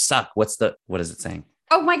 You suck. What is it saying?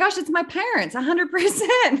 Oh my gosh, it's my parents,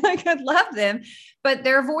 100%. Like I love them, but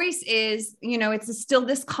their voice is, it's still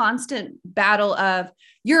this constant battle of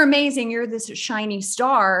you're amazing. You're this shiny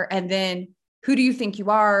star. And then who do you think you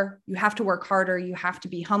are? You have to work harder. You have to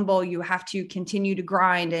be humble. You have to continue to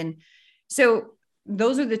grind. And so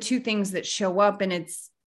those are the two things that show up, and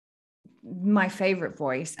it's my favorite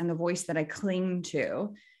voice, and the voice that I cling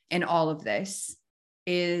to in all of this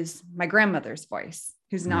is my grandmother's voice,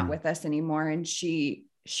 who's not with us anymore. And she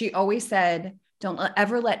always said, don't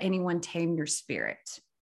ever let anyone tame your spirit.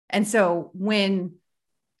 And so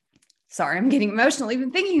sorry, I'm getting emotional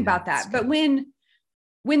even thinking about that. But when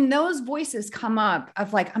those voices come up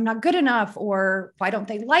of like, I'm not good enough, or why don't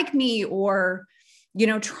they like me, or,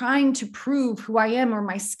 trying to prove who I am or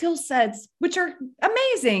my skill sets, which are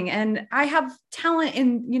amazing. And I have talent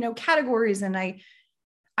in, categories. And I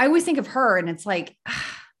always think of her, and it's like,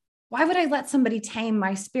 why would I let somebody tame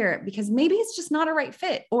my spirit? Because maybe it's just not a right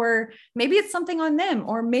fit, or maybe it's something on them,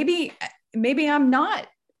 or maybe I'm not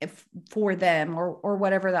for them, or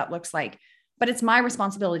whatever that looks like. But it's my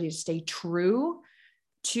responsibility to stay true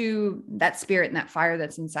to that spirit and that fire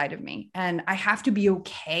that's inside of me. And I have to be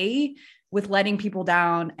okay with letting people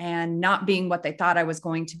down and not being what they thought I was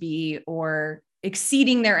going to be, or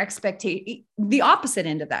exceeding their expectation, the opposite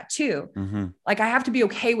end of that too. Mm-hmm. Like I have to be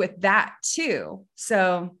okay with that too.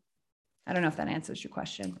 So I don't know if that answers your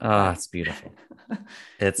question. Oh, it's beautiful.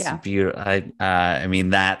 It's beautiful. I mean,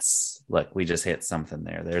 look, we just hit something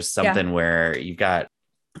there. There's something where you've got,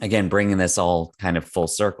 again, bringing this all kind of full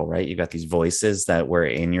circle, right? You've got these voices that were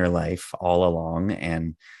in your life all along.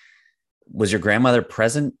 And was your grandmother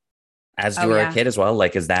present as you were a kid as well?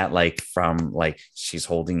 Like, is that like from like, she's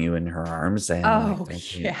holding you in her arms and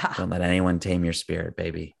don't let anyone tame your spirit,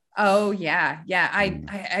 baby. Oh yeah. Yeah.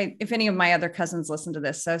 I if any of my other cousins listen to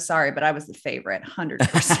this, so sorry, but I was the favorite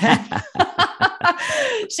 100%.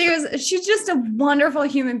 She's just a wonderful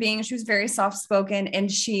human being. She was very soft-spoken,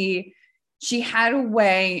 and she had a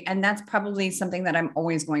way, and that's probably something that I'm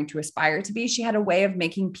always going to aspire to be. She had a way of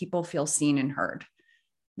making people feel seen and heard.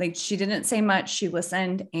 Like she didn't say much. She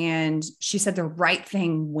listened and she said the right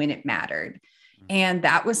thing when it mattered. And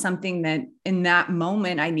that was something that in that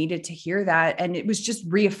moment I needed to hear that. And it was just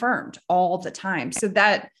reaffirmed all the time. So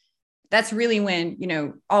that's really when,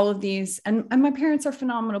 all of these, and my parents are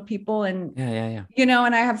phenomenal people and, Yeah.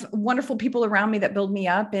 and I have wonderful people around me that build me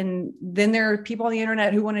up. And then there are people on the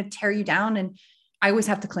internet who want to tear you down. And I always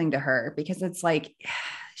have to cling to her because it's like,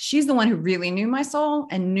 she's the one who really knew my soul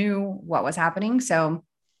and knew what was happening. So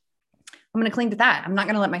I'm going to cling to that. I'm not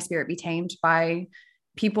going to let my spirit be tamed by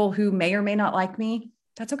people who may or may not like me.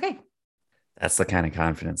 That's okay. That's the kind of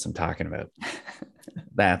confidence I'm talking about.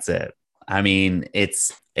 That's it. I mean,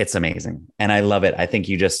 it's amazing. And I love it. I think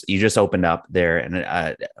you just opened up there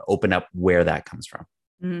and opened up where that comes from.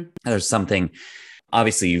 Mm-hmm. There's something,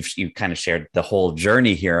 obviously you've kind of shared the whole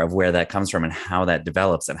journey here of where that comes from and how that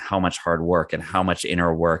develops and how much hard work and how much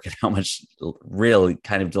inner work and how much really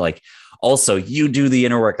kind of like, also you do the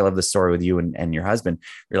inner work. I love the story with you and your husband.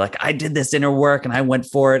 You're like, I did this inner work and I went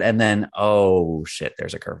for it. And then, oh shit,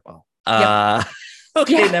 there's a curveball. Yep.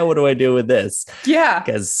 Okay, now what do I do with this? Yeah.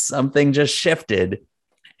 Because something just shifted.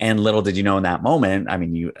 And little did you know in that moment, I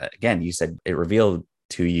mean, you said it revealed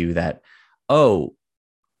to you that, oh,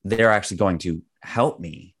 they're actually going to help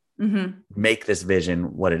me make this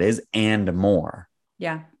vision what it is and more.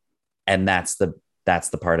 Yeah. And that's the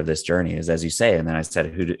part of this journey is, as you say. And then I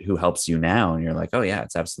said, who helps you now? And you're like, oh yeah,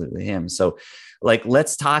 it's absolutely him. So like,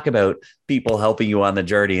 let's talk about people helping you on the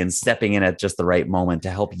journey and stepping in at just the right moment to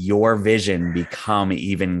help your vision become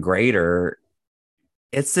even greater.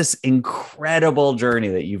 It's this incredible journey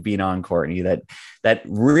that you've been on, Courtney, that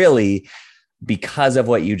really, because of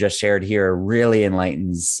what you just shared here, really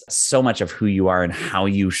enlightens so much of who you are and how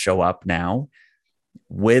you show up now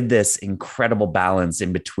with this incredible balance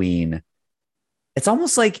in between. It's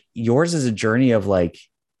almost like yours is a journey of like,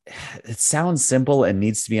 it sounds simple and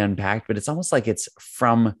needs to be unpacked, but it's almost like it's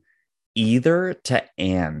from either to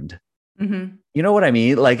and. Mm-hmm. You know what I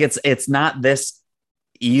mean? Like it's not this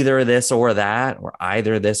either this or that, or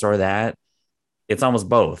either this or that. It's almost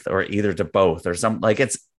both, or either to both, or some like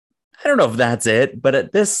it's. I don't know if that's it, but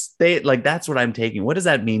at this state, like that's what I'm taking. What does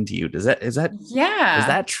that mean to you? Is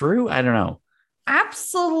that true? I don't know.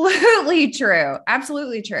 Absolutely true.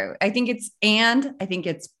 Absolutely true. I think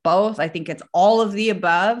it's both. I think it's all of the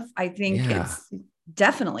above. I think it's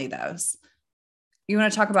definitely those. You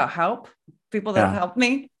want to talk about help? People that have helped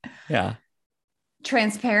me? Yeah.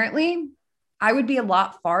 Transparently, I would be a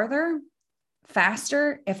lot farther,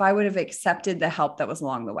 faster if I would have accepted the help that was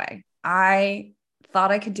along the way. I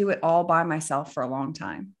thought I could do it all by myself for a long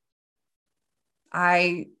time.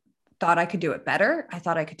 I thought I could do it better. I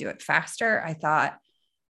thought I could do it faster.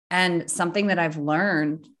 And something that I've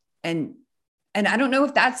learned, and I don't know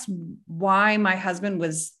if that's why my husband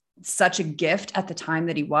was such a gift at the time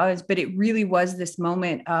that he was, but it really was this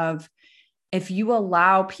moment of, if you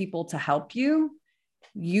allow people to help you,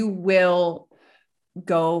 you will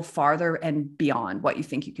go farther and beyond what you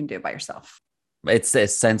think you can do by yourself. It's a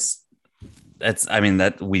sense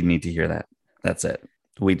that we need to hear that. That's it.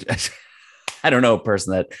 I don't know a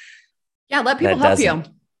person that. Yeah. Let people help you.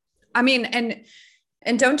 I mean,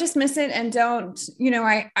 and don't dismiss it. And don't,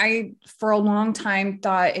 I for a long time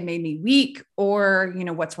thought it made me weak, or,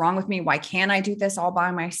 what's wrong with me? Why can't I do this all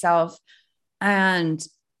by myself? And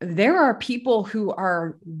there are people who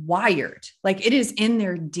are wired, like it is in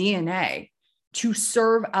their DNA to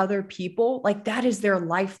serve other people. Like that is their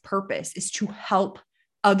life purpose, is to help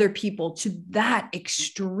other people to that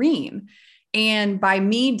extreme. And by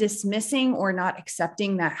me dismissing or not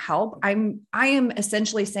accepting that help, I am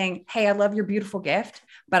essentially saying, hey, I love your beautiful gift,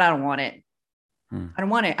 but I don't want it. I don't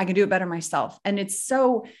want it. I can do it better myself. And it's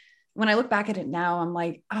so, when I look back at it now, I'm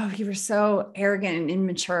like, oh, you were so arrogant and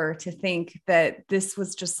immature to think that this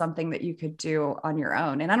was just something that you could do on your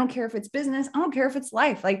own. And I don't care if it's business. I don't care if it's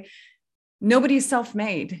life. Like nobody's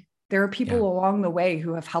self-made. There are people along the way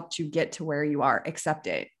who have helped you get to where you are. Accept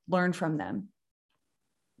it, learn from them.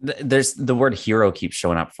 There's the word hero keeps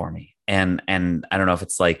showing up for me. And I don't know if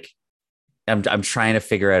it's like, I'm trying to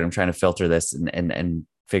figure out, I'm trying to filter this and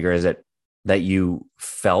figure, is it that you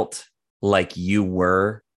felt like you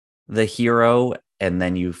were the hero and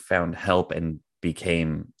then you found help and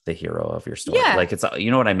became the hero of your story? Yeah. Like it's, you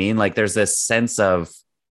know what I mean? Like there's this sense of,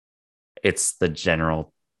 it's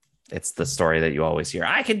the story that you always hear.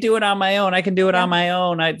 I can do it on my own. I can do it on my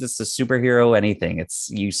own. It's a superhero, anything.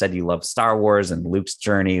 You said you love Star Wars and Luke's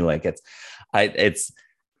journey. Like it's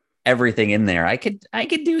everything in there. I could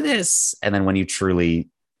do this. And then when you truly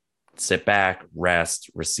sit back, rest,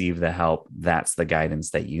 receive the help, that's the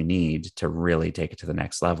guidance that you need to really take it to the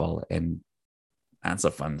next level. And that's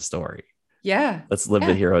a fun story. Yeah. Let's live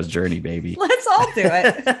the hero's journey, baby. Let's all do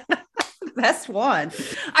it. Best one.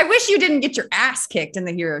 I wish you didn't get your ass kicked in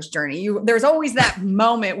the hero's journey. There's always that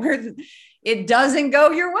moment where it doesn't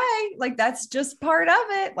go your way. Like that's just part of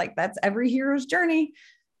it. Like that's every hero's journey.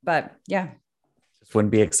 But yeah. Just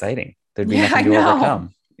wouldn't be exciting. There'd be nothing to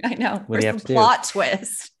overcome. I know. What do you have to do? Plot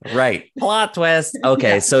twist. Right. Plot twist.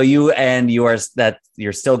 Okay. So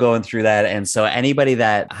you're still going through that. And so anybody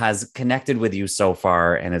that has connected with you so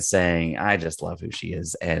far and is saying, I just love who she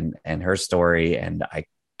is and her story, and I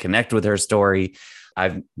connect with her story.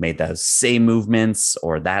 I've made those same movements,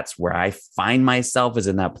 or that's where I find myself, is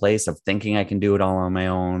in that place of thinking I can do it all on my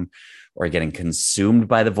own, or getting consumed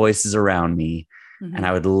by the voices around me. Mm-hmm. And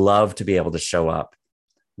I would love to be able to show up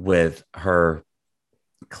with her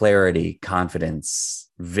clarity, confidence,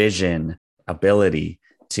 vision, ability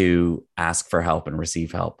to ask for help and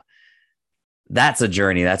receive help. That's a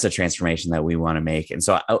journey. That's a transformation that we want to make. And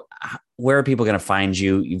so where are people going to find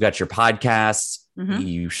you? You've got your podcast. Mm-hmm.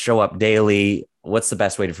 You show up daily. What's the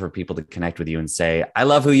best way for people to connect with you and say, I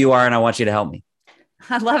love who you are and I want you to help me?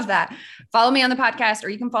 I love that. Follow me on the podcast, or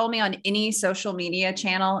you can follow me on any social media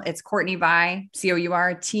channel. It's Courtney Vie,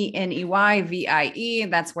 COURTNEYVIE.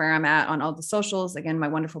 That's where I'm at on all the socials. Again, my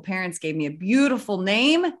wonderful parents gave me a beautiful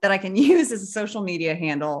name that I can use as a social media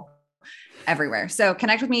handle everywhere. So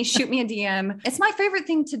connect with me, shoot me a DM. It's my favorite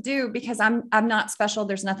thing to do because I'm not special.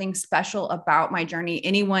 There's nothing special about my journey.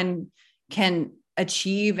 Anyone can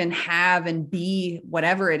achieve and have and be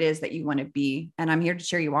whatever it is that you want to be. And I'm here to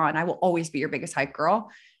cheer you on. I will always be your biggest hype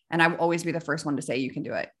girl. And I will always be the first one to say you can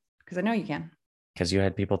do it, because I know you can. Because you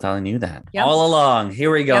had people telling you that all along.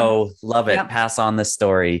 Here we go. Yep. Love it. Yep. Pass on the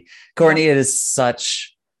story. Courtney, It is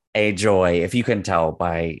such a joy. If you can tell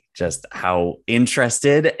by just how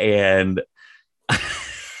interested and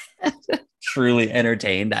truly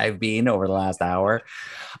entertained I've been over the last hour.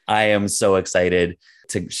 I am so excited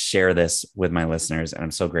to share this with my listeners. And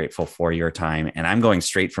I'm so grateful for your time. And I'm going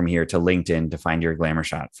straight from here to LinkedIn to find your glamour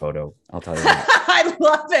shot photo. I'll tell you that. I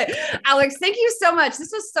love it. Alex, thank you so much.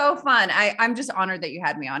 This was so fun. I'm just honored that you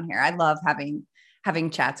had me on here. I love having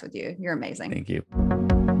chats with you. You're amazing. Thank you.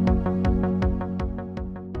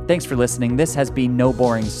 Thanks for listening. This has been No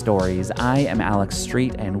Boring Stories. I am Alex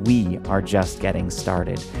Street, and we are just getting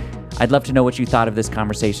started. I'd love to know what you thought of this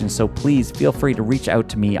conversation, so please feel free to reach out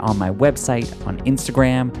to me on my website, on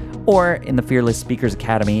Instagram, or in the Fearless Speakers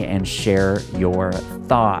Academy and share your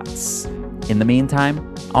thoughts. In the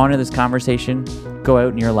meantime, honor this conversation, go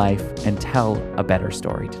out in your life, and tell a better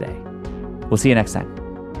story today. We'll see you next time.